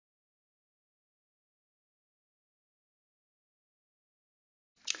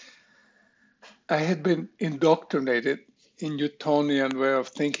I had been indoctrinated in Newtonian way of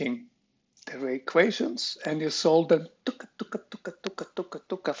thinking. There were equations, and you solve them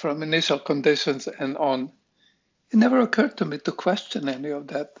from initial conditions and on. It never occurred to me to question any of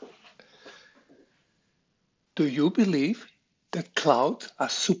that. Do you believe that clouds are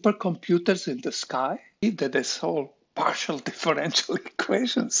supercomputers in the sky? That they solve partial differential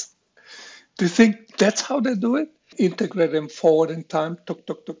equations? Do you think that's how they do it? Integrate them forward in time,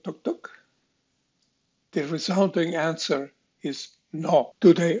 tuk. The resounding answer is no.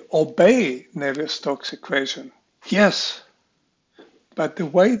 Do they obey Navier-Stokes equation? Yes, but the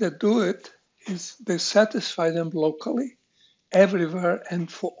way they do it is they satisfy them locally, everywhere,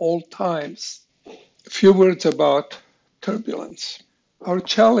 and for all times. A few words about turbulence. Our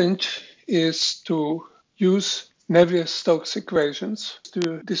challenge is to use Navier-Stokes equations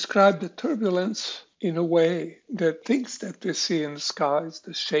to describe the turbulence in a way that things that we see in the skies,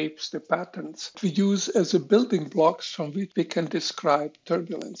 the shapes, the patterns, we use as a building blocks from which we can describe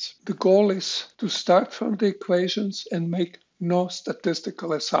turbulence. The goal is to start from the equations and make no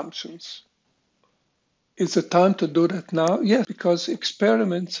statistical assumptions. Is it time to do that now? Yes, because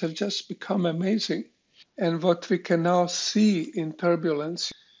experiments have just become amazing. And what we can now see in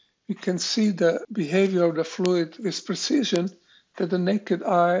turbulence, we can see the behavior of the fluid with precision that the naked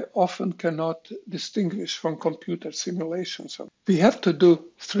eye often cannot distinguish from computer simulations. So we have to do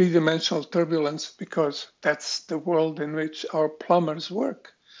three-dimensional turbulence because that's the world in which our plumbers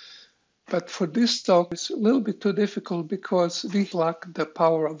work. But for this talk, it's a little bit too difficult because we lack the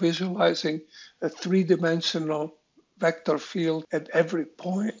power of visualizing a three-dimensional vector field at every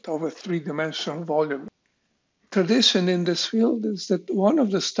point of a three-dimensional volume. Tradition in this field is that one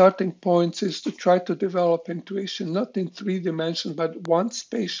of the starting points is to try to develop intuition, not in three dimensions, but one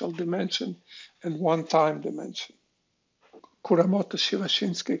spatial dimension and one time dimension.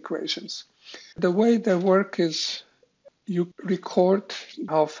 Kuramoto-Shivashinsky equations. The way they work is you record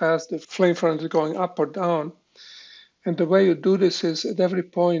how fast the flame front is going up or down. And the way you do this is at every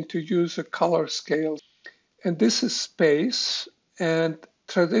point you use a color scale. And this is space, and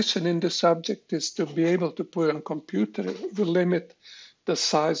tradition in the subject is to be able to put on a computer, will limit the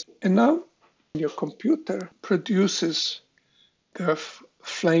size. And now your computer produces the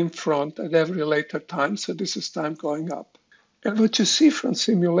flame front at every later time, so this is time going up. And what you see from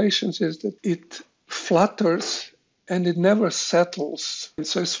simulations is that it flutters and it never settles. And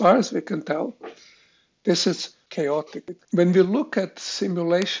so as far as we can tell, this is chaotic. When we look at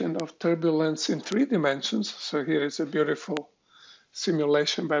simulation of turbulence in three dimensions, so here is a beautiful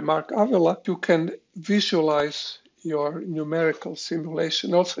simulation by Mark Avila, you can visualize your numerical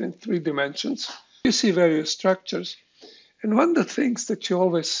simulation also in three dimensions. You see various structures. And one of the things that you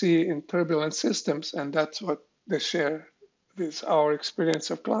always see in turbulent systems, and that's what they share with our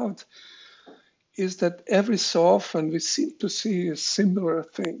experience of clouds, is that every so often we seem to see a similar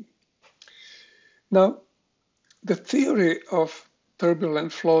thing. Now, the theory of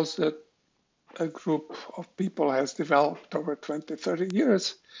turbulent flows that a group of people has developed over 20, 30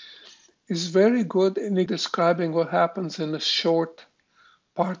 years is very good in describing what happens in a short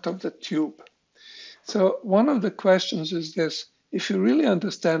part of the tube. So one of the questions is this: if you really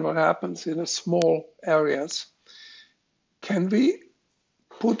understand what happens in a small areas, can we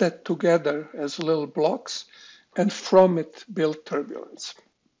put that together as little blocks and from it build turbulence?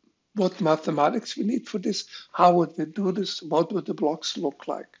 What mathematics we need for this? How would we do this? What would the blocks look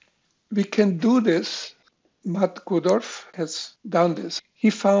like? We can do this. Matt Goodorf has done this. He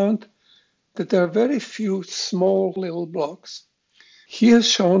found that there are very few small little blocks. He has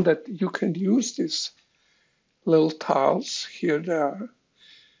shown that you can use these little tiles, here they are.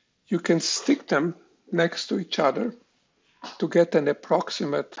 You can stick them next to each other to get an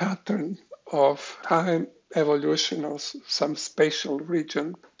approximate pattern of time evolution of some spatial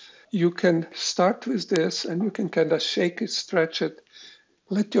region. You can start with this and you can kind of shake it, stretch it,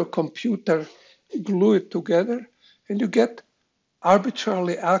 let your computer glue it together, and you get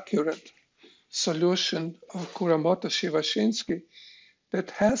arbitrarily accurate solution of Kuramoto-Shivashinsky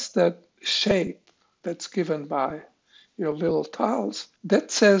that has that shape that's given by your little tiles.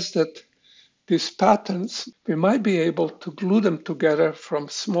 That says that these patterns, we might be able to glue them together from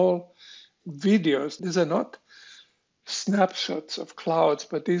small videos. These are not snapshots of clouds,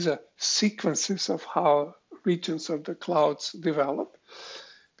 but these are sequences of how regions of the clouds develop.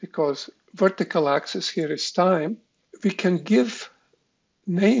 Because vertical axis here is time, we can give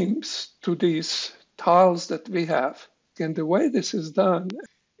names to these tiles that we have. And the way this is done,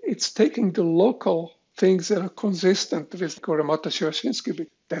 it's taking the local things that are consistent with Kuramoto-Shivashinsky.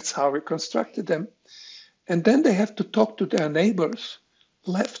 That's how we constructed them. And then they have to talk to their neighbors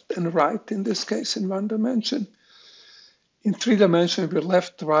left and right in this case in one dimension. In three dimensions, we're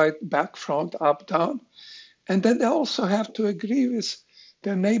left, right, back, front, up, down. And then they also have to agree with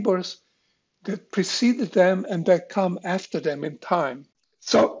their neighbors that preceded them and that come after them in time.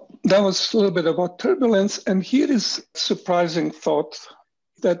 So that was a little bit about turbulence. And here is a surprising thought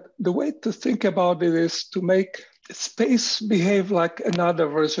that the way to think about it is to make space behave like another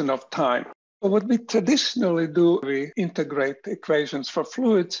version of time. What we traditionally do, we integrate equations for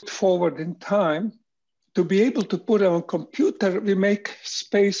fluids forward in time. To be able to put it on a computer, we make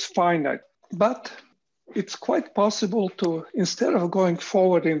space finite. But it's quite possible to, instead of going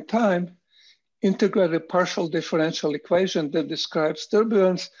forward in time, integrate a partial differential equation that describes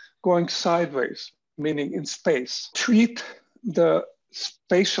turbulence going sideways, meaning in space. Treat the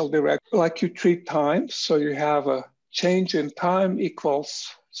spatial direction like you treat time. So you have a change in time equals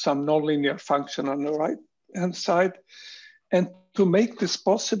some nonlinear function on the right-hand side. And to make this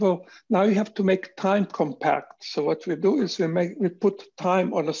possible, now you have to make time compact. So what we do is we put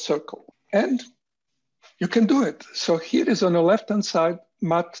time on a circle. And you can do it. So here is on the left-hand side,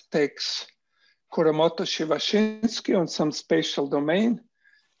 Matt takes Kuramoto-Shivashinsky on some spatial domain.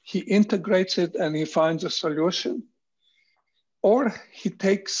 He integrates it and he finds a solution. Or he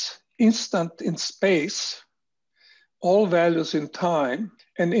takes instant in space, all values in time,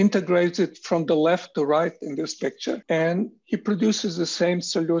 and integrates it from the left to right in this picture. And he produces the same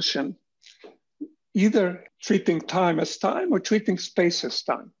solution, either treating time as time or treating space as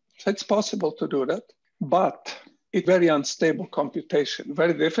time. So it's possible to do that, but it's very unstable computation,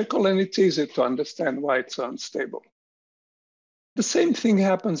 very difficult, and it's easy to understand why it's unstable. The same thing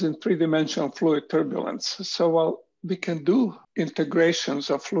happens in three-dimensional fluid turbulence. So while we can do integrations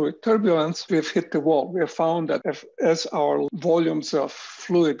of fluid turbulence, we've hit the wall. We have found that as our volumes of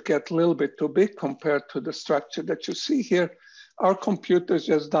fluid get a little bit too big compared to the structure that you see here, our computers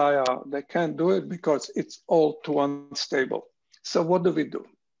just die out. They can't do it because it's all too unstable. So what do we do?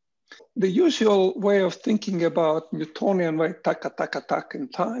 The usual way of thinking about Newtonian way, taka, taka, taka in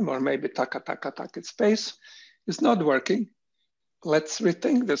time, or maybe taka, taka, taka in space, is not working. Let's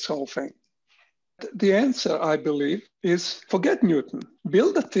rethink this whole thing. The answer, I believe, is forget Newton.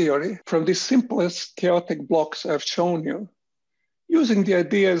 Build a theory from the simplest chaotic blocks I've shown you, using the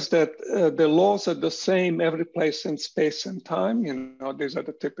ideas that the laws are the same every place in space and time. You know, these are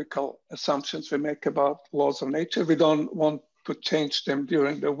the typical assumptions we make about laws of nature. We don't want to change them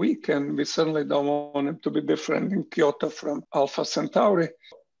during the week, and we certainly don't want them to be different in Kyoto from Alpha Centauri.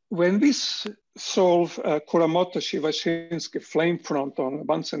 When we solve Kuramoto-Shivashinsky flame front on a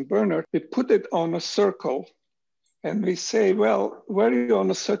Bunsen burner, we put it on a circle and we say, well, where you're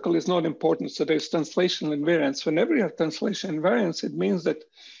on a circle is not important. So there's translational invariance. Whenever you have translation invariance, it means that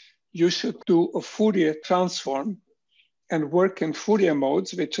you should do a Fourier transform and work in Fourier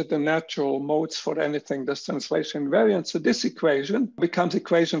modes, which are the natural modes for anything that's translation invariant. So this equation becomes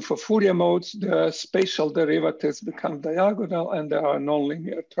equation for Fourier modes. The spatial derivatives become diagonal and there are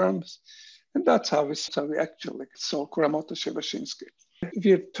nonlinear terms. And that's how we actually solve Kuramoto-Shivashinsky.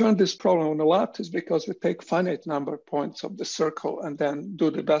 We have turned this problem on a lot is because we take finite number of points of the circle and then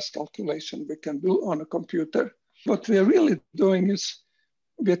do the best calculation we can do on a computer. What we're really doing is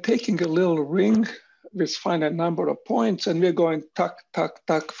we're taking a little ring with finite number of points and we're going tuck, tuck,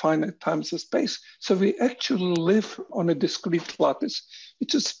 tuck, finite times the space. So we actually live on a discrete lattice,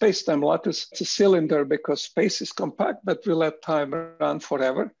 which is space-time lattice. It's a cylinder because space is compact, but we let time run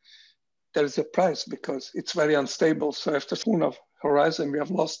forever. There is a price because it's very unstable. So after spoon of horizon, we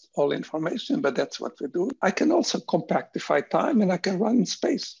have lost all information, but that's what we do. I can also compactify time and I can run in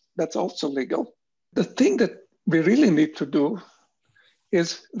space. That's also legal. The thing that we really need to do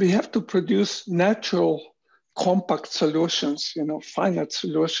is we have to produce natural compact solutions, finite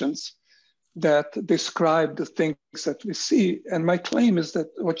solutions that describe the things that we see. And my claim is that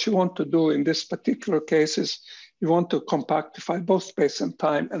what you want to do in this particular case is you want to compactify both space and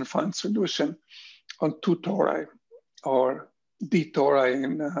time and find solution on 2 tori or d tori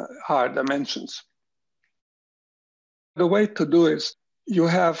in higher dimensions. The way to do is you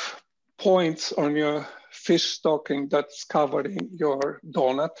have points on your fish stocking that's covering your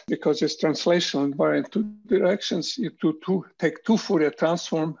donut because it's translational invariant in 2 directions. You take 2 Fourier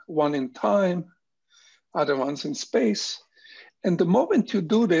transform, one in time, other ones in space. And the moment you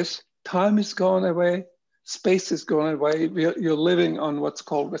do this, time is going away, space is going away. You're living on what's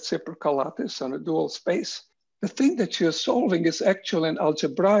called reciprocal lattice on a dual space. The thing that you're solving is actually an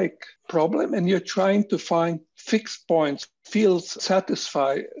algebraic problem, and you're trying to find fixed points, fields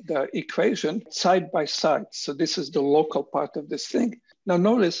satisfy the equation side by side. So this is the local part of this thing. Now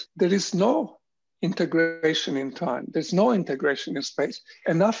notice there is no integration in time. There's no integration in space,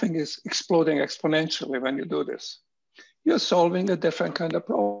 and nothing is exploding exponentially when you do this. You're solving a different kind of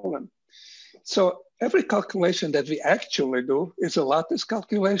problem. So every calculation that we actually do is a lattice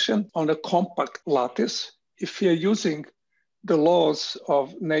calculation on a compact lattice. If you're using the laws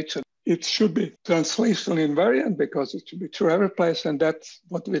of nature, it should be translational invariant because it should be true every place, and that's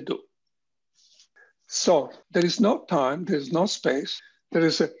what we do. So there is no time, there is no space, there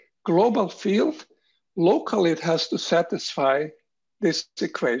is a global field. Locally, it has to satisfy this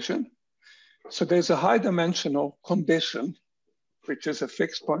equation. So there's a high dimensional condition, which is a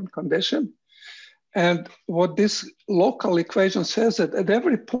fixed point condition. And what this local equation says that at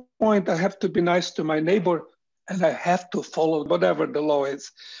every point I have to be nice to my neighbor and I have to follow whatever the law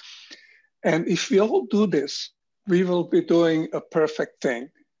is. And if we all do this, we will be doing a perfect thing.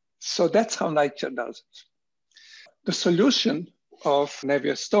 So that's how nature does it. The solution of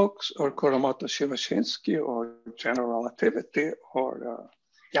Navier-Stokes or Kuramoto-Shibashinsky or general relativity or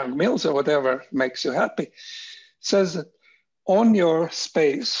Young-Mills or whatever makes you happy says that on your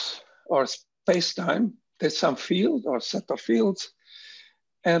space or space-time, there's some field or set of fields,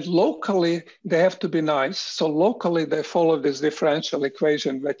 and locally they have to be nice. So locally they follow this differential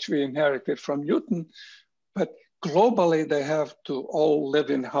equation which we inherited from Newton, but globally they have to all live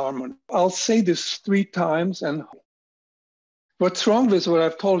in harmony. I'll say this 3 times, and what's wrong with what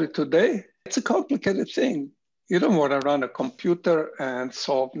I've told you today? It's a complicated thing. You don't want to run a computer and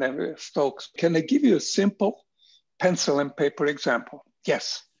solve Navier-Stokes. Can I give you a simple pencil and paper example?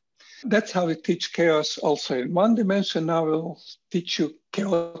 Yes. That's how we teach chaos also in 1 dimension. Now we'll teach you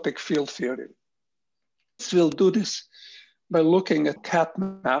chaotic field theory. We'll do this by looking at cat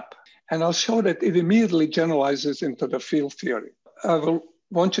map, and I'll show that it immediately generalizes into the field theory. I will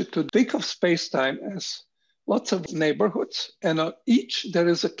want you to think of space-time as lots of neighborhoods, and on each there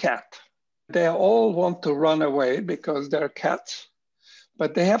is a cat. They all want to run away because they're cats,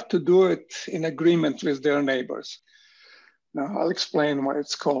 but they have to do it in agreement with their neighbors. Now I'll explain why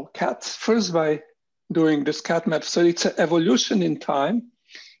it's called cats. First, by doing this cat map. So it's an evolution in time.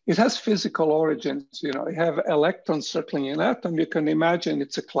 It has physical origins. You know, you have electrons circling an atom. You can imagine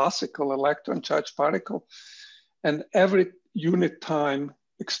it's a classical electron charged particle. And every unit time,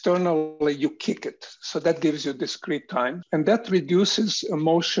 externally, you kick it. So that gives you discrete time. And that reduces a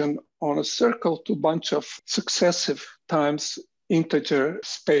motion on a circle to a bunch of successive times integer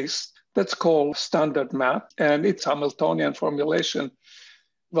space. That's called standard map. And it's Hamiltonian formulation.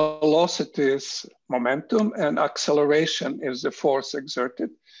 Velocity is momentum and acceleration is the force exerted.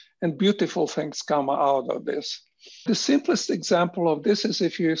 And beautiful things come out of this. The simplest example of this is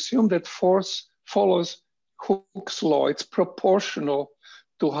if you assume that force follows Hooke's law, it's proportional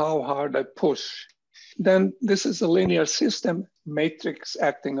to how hard I push. Then this is a linear system, matrix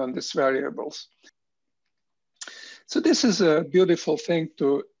acting on these variables. So this is a beautiful thing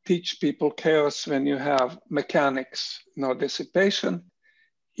to teach people chaos when you have mechanics, no dissipation.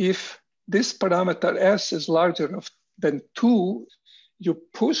 If this parameter S is larger than 2, you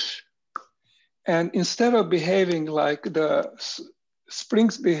push, and instead of behaving like the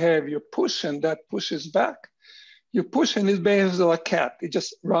springs behave, you push and that pushes back. You push and it behaves like a cat, it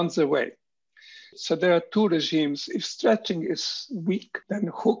just runs away. So there are 2 regimes. If stretching is weak, then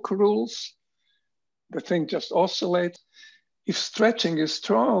Hooke rules, the thing just oscillates. If stretching is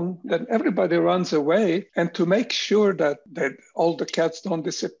strong, then everybody runs away. And to make sure that all the cats don't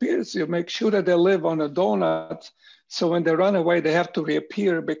disappear, so you make sure that they live on a donut. So when they run away, they have to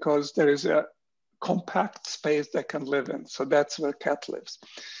reappear because there is a compact space they can live in. So that's where cat lives.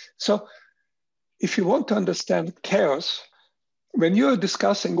 So if you want to understand chaos, when you're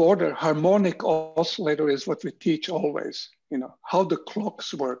discussing order, harmonic oscillator is what we teach always. You know, how the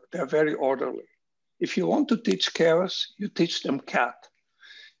clocks work, they're very orderly. If you want to teach chaos, you teach them cat.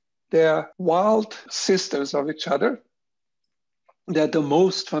 They're wild sisters of each other. They're the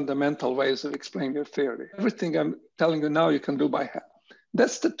most fundamental ways of explaining your theory. Everything I'm telling you now, you can do by hand.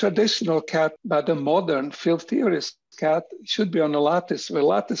 That's the traditional cat, but the modern field theorist cat should be on a lattice, where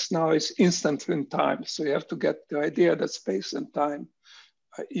lattice now is instant in time. So you have to get the idea that space and time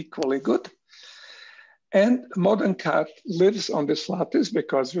are equally good. And modern cat lives on this lattice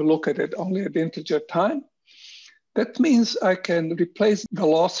because we look at it only at integer time. That means I can replace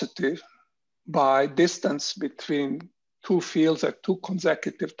velocity by distance between 2 fields at 2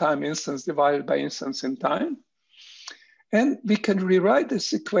 consecutive time instants divided by instance in time. And we can rewrite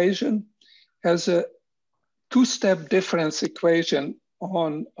this equation as a 2-step difference equation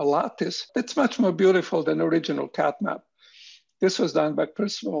on a lattice. That's much more beautiful than original cat map. This was done by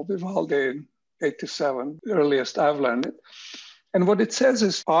Percival Vivaldi in 87, the earliest I've learned it. And what it says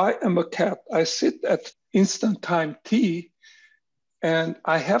is, I am a cat. I sit at instant time t, and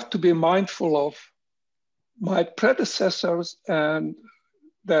I have to be mindful of my predecessors and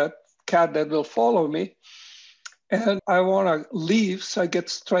that cat that will follow me. And I want to leave, so I get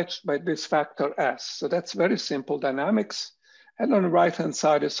stretched by this factor S. So that's very simple dynamics. And on the right-hand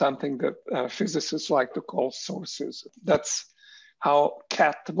side is something that physicists like to call sources. That's how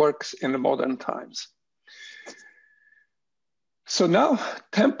cat works in the modern times. So now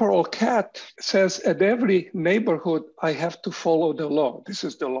temporal cat says at every neighborhood, I have to follow the law. This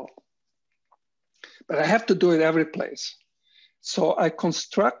is the law. But I have to do it every place. So I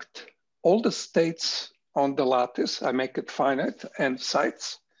construct all the states on the lattice. I make it finite and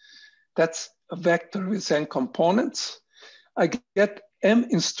sites. That's a vector with n components. I get m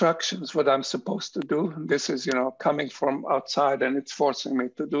instructions, what I'm supposed to do. And this is, coming from outside and it's forcing me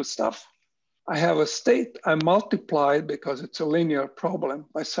to do stuff. I have a state, I multiply it because it's a linear problem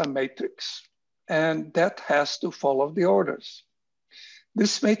by some matrix. And that has to follow the orders.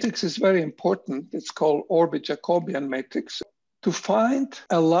 This matrix is very important. It's called orbit-Jacobian matrix. To find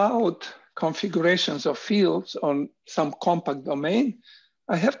allowed configurations of fields on some compact domain,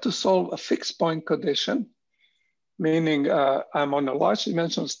 I have to solve a fixed point condition, meaning I'm on a large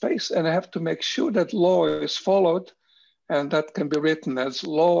dimensional space, and I have to make sure that law is followed, and that can be written as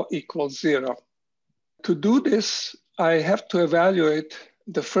law equals 0. To do this, I have to evaluate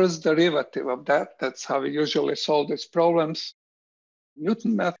the first derivative of that. That's how we usually solve these problems,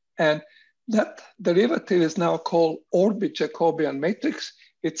 Newton method. And that derivative is now called orbit-Jacobian matrix.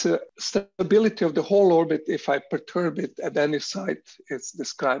 It's a stability of the whole orbit if I perturb it at any site. It's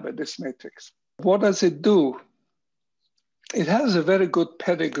described by this matrix. What does it do? It has a very good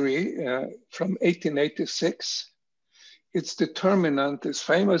pedigree from 1886. Its determinant is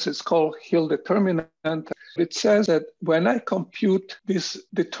famous. It's called Hill determinant. It says that when I compute these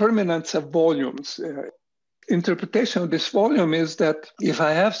determinants of volumes, interpretation of this volume is that if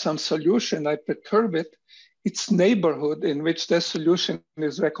I have some solution, I perturb it, its neighborhood in which that solution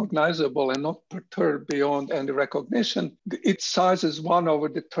is recognizable and not perturbed beyond any recognition, its size is 1 over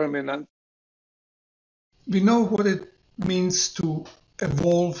determinant. We know what it means to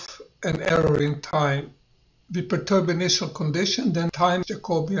evolve an error in time. We perturb initial condition, then time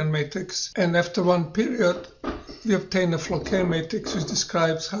Jacobian matrix, and after one period, we obtain a Floquet matrix which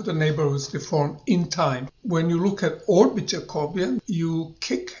describes how the neighborhoods deform in time. When you look at orbit Jacobian, you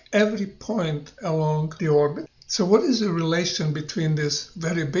kick every point along the orbit. So what is the relation between this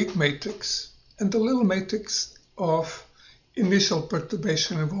very big matrix and the little matrix of initial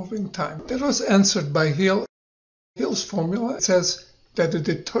perturbation involving time? That was answered by Hill. Hill's formula says that the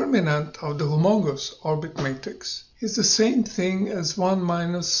determinant of the homologous orbit matrix is the same thing as 1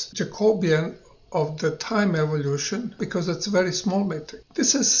 minus Jacobian of the time evolution, because it's a very small matrix.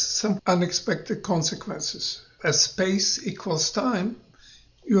 This has some unexpected consequences. As space equals time,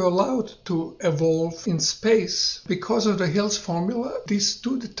 you're allowed to evolve in space. Because of the Hill's formula, these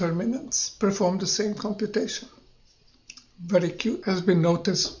two determinants perform the same computation. Very cute. Has been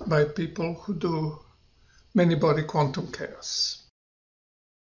noticed by people who do many-body quantum chaos.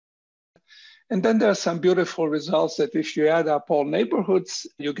 And then there are some beautiful results that if you add up all neighborhoods,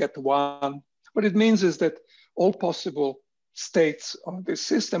 you get 1. What it means is that all possible states of this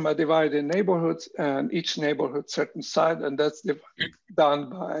system are divided in neighborhoods, and each neighborhood certain size, and that's done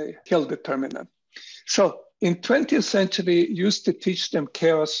by Hill determinant. So in 20th century, used to teach them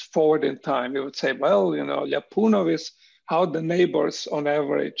chaos forward in time. You would say, well, Lyapunov is how the neighbors on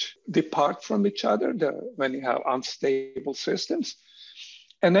average depart from each other when you have unstable systems.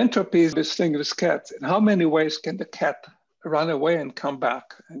 And entropy is distinguished cats. In how many ways can the cat run away and come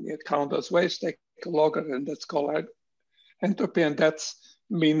back? And you count those ways, take a logarithm, that's called entropy, and that's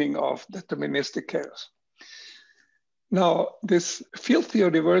meaning of deterministic chaos. Now, this field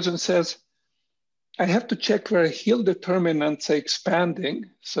theory version says, I have to check where Hill determinants are expanding.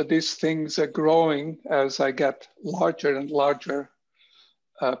 So these things are growing as I get larger and larger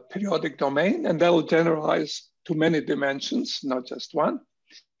periodic domain, and that will generalize to many dimensions, not just one.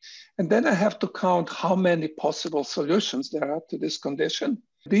 And then I have to count how many possible solutions there are to this condition.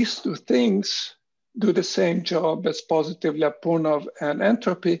 These two things do the same job as positive Lyapunov and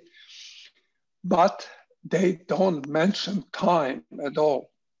entropy, but they don't mention time at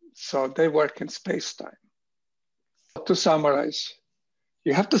all. So they work in space-time. To summarize,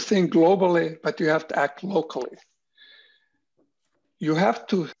 you have to think globally, but you have to act locally. You have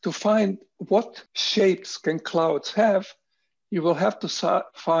to find what shapes can clouds have. You will have to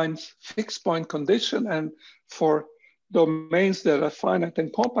find fixed point condition, and for domains that are finite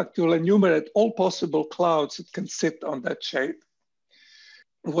and compact, you'll enumerate all possible clouds that can sit on that shape.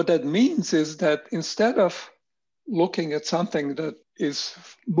 What that means is that instead of looking at something that is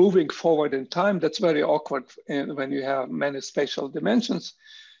moving forward in time, that's very awkward when you have many spatial dimensions,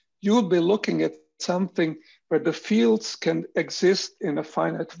 you'll be looking at something where the fields can exist in a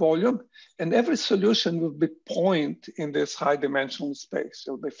finite volume, and every solution will be point in this high dimensional space.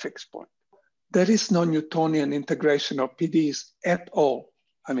 It'll be fixed point. There is no Newtonian integration of PDEs at all.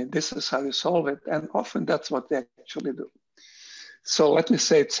 I mean, this is how you solve it, and often that's what they actually do. So let me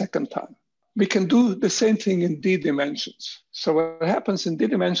say it second time. We can do the same thing in D dimensions. So what happens in D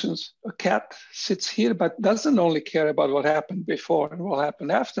dimensions, a cat sits here, but doesn't only care about what happened before and what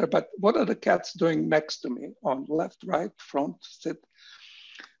happened after, but what are the cats doing next to me on left, right, front, sit.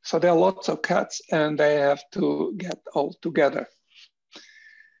 So there are lots of cats and they have to get all together.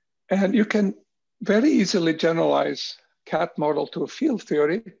 And you can very easily generalize cat model to a field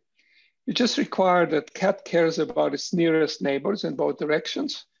theory. You just require that cat cares about its nearest neighbors in both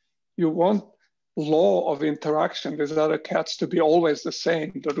directions. You want law of interaction with other cats to be always the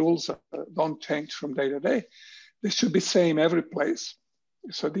same. The rules don't change from day to day. They should be same every place.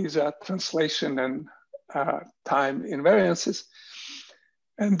 So these are translation and time invariances.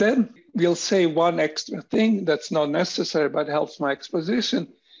 And then we'll say one extra thing that's not necessary but helps my exposition.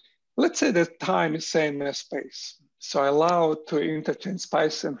 Let's say that time is same as space. So I allow to interchange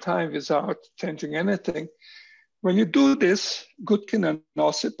space and time without changing anything. When you do this, Gutkin and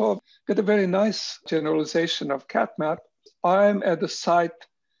Osipov get a very nice generalization of cat map. I'm at the site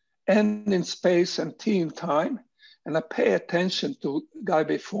n in space and t in time, and I pay attention to guy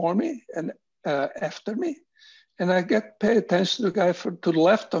before me and after me. And I pay attention to the guy to the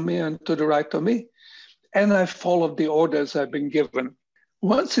left of me and to the right of me. And I follow the orders I've been given.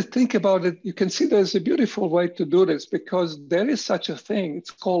 Once you think about it, you can see there's a beautiful way to do this because there is such a thing.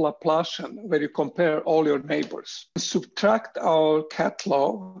 It's called Laplacian, where you compare all your neighbors. Subtract our cat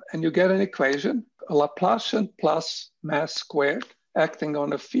law and you get an equation, a Laplacian plus mass squared acting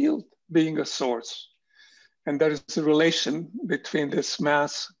on a field being a source. And there is a relation between this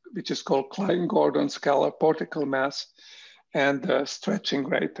mass, which is called Klein-Gordon scalar particle mass, and the stretching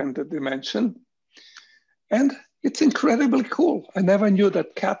rate and the dimension. And it's incredibly cool. I never knew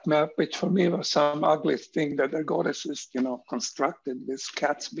that cat map, which for me was some ugly thing that the goddesses, constructed with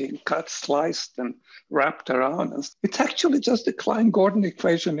cats being cut, sliced, and wrapped around. It's actually just a Klein-Gordon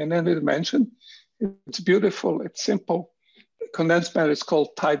equation in any dimension. It's beautiful. It's simple. Condensed matter is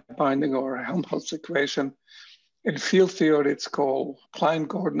called tight binding or Helmholtz equation. In field theory, it's called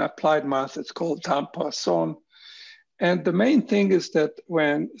Klein-Gordon. Applied math, it's called Poisson. And the main thing is that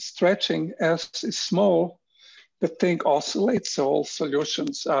when stretching S is small, the thing oscillates, so all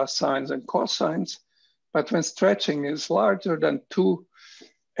solutions are sines and cosines. But when stretching is larger than 2,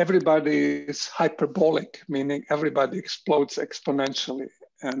 everybody is hyperbolic, meaning everybody explodes exponentially.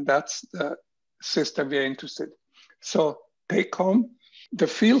 And that's the system we're interested in. So take home, the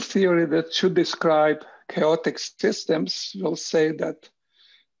field theory that should describe chaotic systems will say that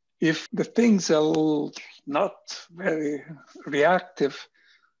if the things are not very reactive,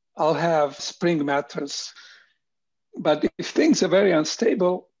 I'll have spring matters. But if things are very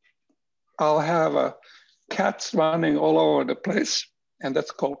unstable, I'll have cats running all over the place, and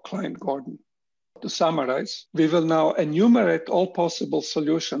that's called Klein-Gordon. To summarize, we will now enumerate all possible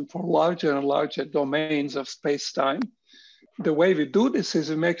solutions for larger and larger domains of space-time. The way we do this is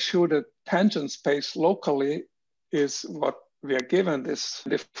we make sure that tangent space locally is what we are given, these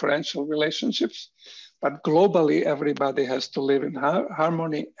differential relationships. But globally, everybody has to live in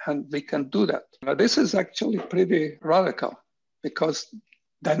harmony, and we can do that. Now, this is actually pretty radical because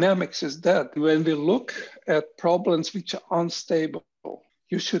dynamics is dead. When we look at problems which are unstable,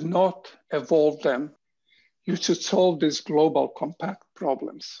 you should not evolve them. You should solve these global compact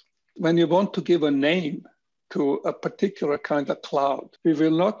problems. When you want to give a name to a particular kind of cloud, we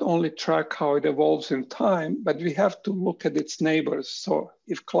will not only track how it evolves in time, but we have to look at its neighbors. So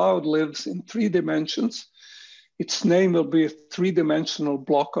if cloud lives in 3 dimensions, its name will be a 3-dimensional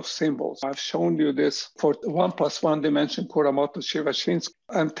block of symbols. I've shown you this for 1 + 1 dimension Kuramoto-Shivashinsky.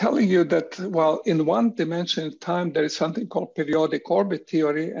 I'm telling you that while in 1 dimension in time, there is something called periodic orbit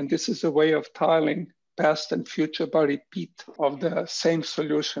theory, and this is a way of tiling past and future by repeat of the same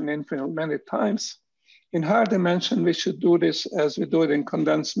solution infinite many times. In higher dimension, we should do this as we do it in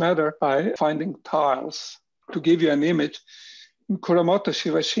condensed matter by finding tiles. To give you an image, in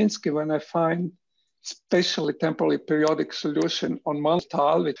Kuramoto-Shivashinsky, when I find spatially temporally periodic solution on one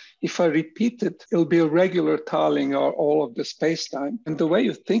tile, if I repeat it, it'll be a regular tiling of all of the space-time. And the way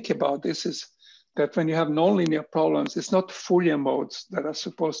you think about this is that when you have nonlinear problems, it's not Fourier modes that are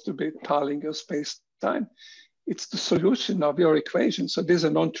supposed to be tiling your space-time. it's the solution of your equation. So these are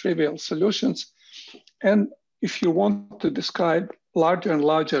non-trivial solutions. And if you want to describe larger and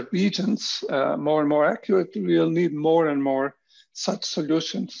larger regions more and more accurately, you'll need more and more such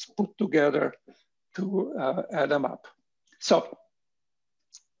solutions put together to add them up. So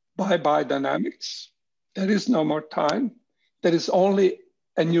bye-bye dynamics. There is no more time. There is only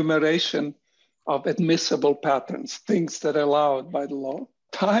enumeration of admissible patterns, things that are allowed by the law.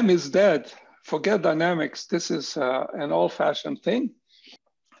 Time is dead. Forget dynamics. This is an old-fashioned thing.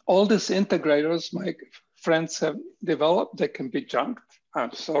 All these integrators my friends have developed, they can be junked.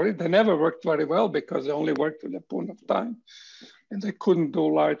 I'm sorry, they never worked very well because they only worked with a point of time. And they couldn't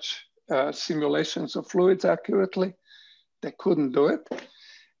do large simulations of fluids accurately. They couldn't do it.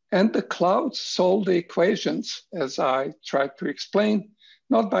 And the clouds solve the equations, as I tried to explain,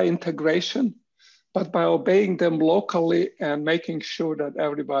 not by integration, but by obeying them locally and making sure that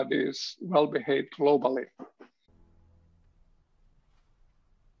everybody is well behaved globally.